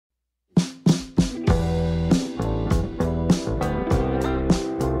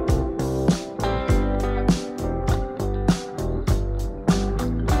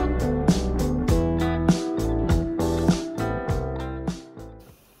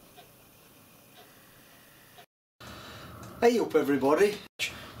Hey up everybody,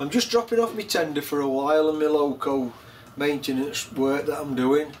 I'm just dropping off my tender for a while and my loco maintenance work that I'm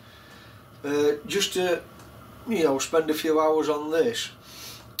doing, just to spend a few hours on this.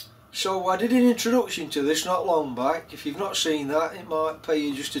 So I did an introduction to this not long back. If you've not seen that, it might pay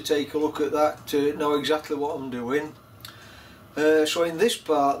you just to take a look at that to know exactly what I'm doing. So in this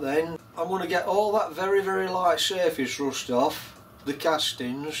part then, I'm going to get all that very light surface rust off the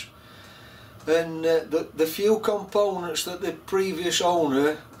castings, and the few components that the previous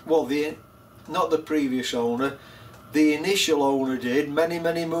owner, well, not the previous owner, the initial owner did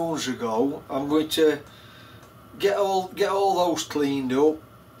many moons ago. I'm going to get all those cleaned up,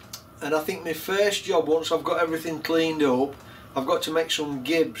 and I think my first job, once I've got everything cleaned up, I've got to make some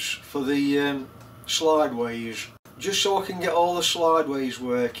gibs for the slideways, just so I can get all the slideways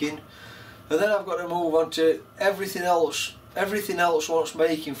working, and then I've got to move on to everything else wants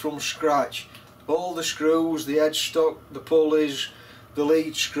making from scratch. All the screws, the headstock, the pulleys, the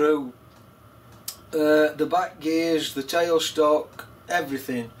lead screw, the back gears, the tailstock,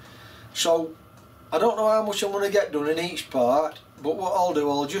 everything. So I don't know how much I'm going to get done in each part, but what I'll do,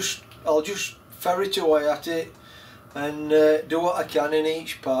 I'll just ferret away at it and do what I can in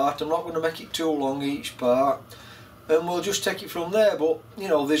each part. I'm not going to make it too long each part, and we'll just take it from there. But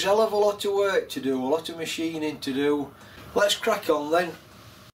there's a hell of a lot of work to do, a lot of machining to do. Let's crack on then.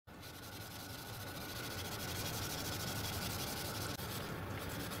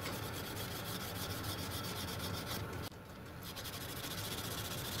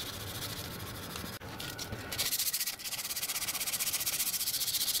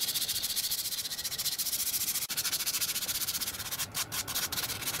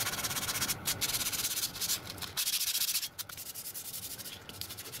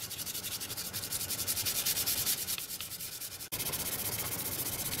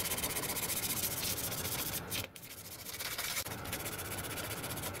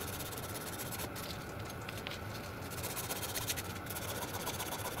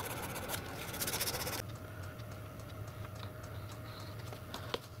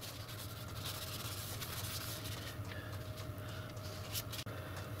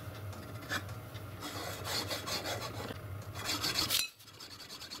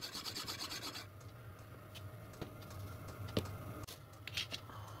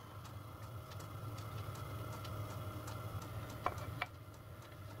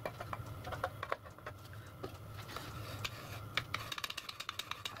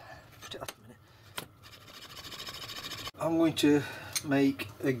 I'm going to make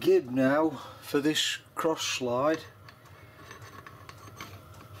a gib now for this cross slide.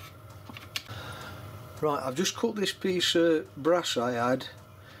 Right, I've just cut this piece of brass I had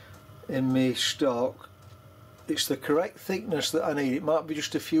in my stock. It's the correct thickness that I need. It might be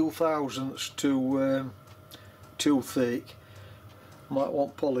just a few thousandths too thick. Might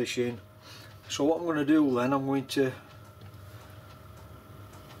want polishing. So what I'm going to do then, I'm going to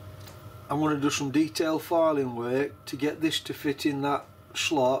do some detail filing work to get this to fit in that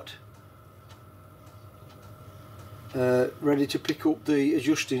slot, ready to pick up the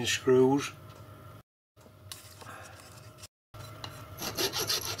adjusting screws.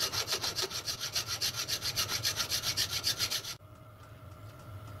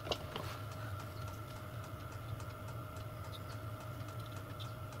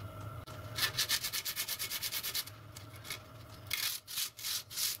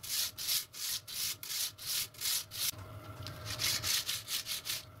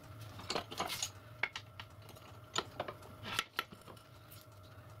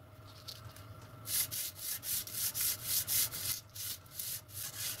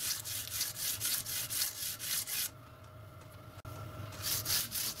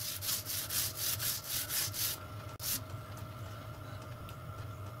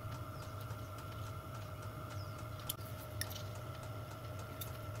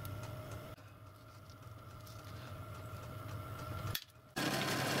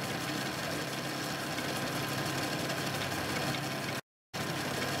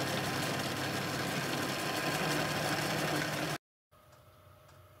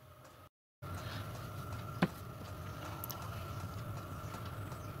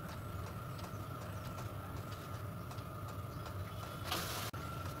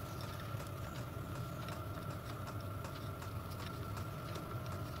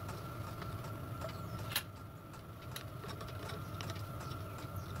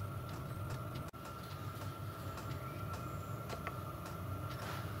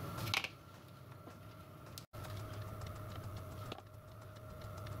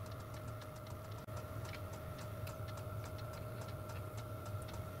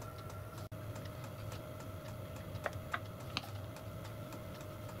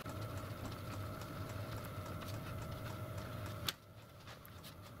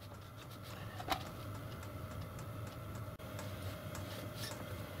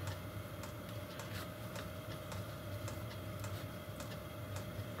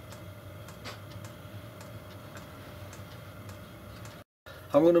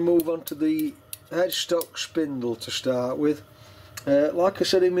 I'm going to move on to the headstock spindle to start with. Like I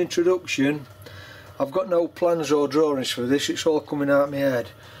said in my introduction, I've got no plans or drawings for this, it's all coming out of my head.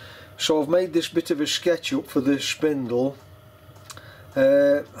 So I've made this bit of a sketch up for the spindle.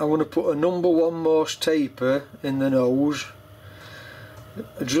 I'm going to put a number 1 Morse taper in the nose,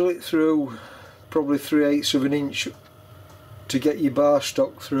 drill it through probably 3/8 of an inch to get your bar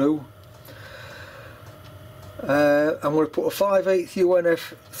stock through. I'm going to put a 5/8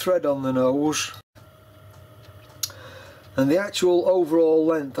 UNF thread on the nose, and the actual overall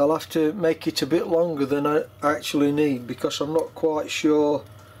length I'll have to make it a bit longer than I actually need, because I'm not quite sure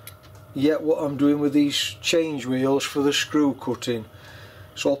yet what I'm doing with these change wheels for the screw cutting.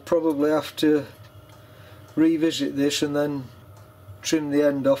 So I'll probably have to revisit this and then trim the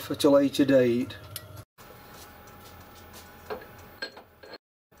end off at a later date.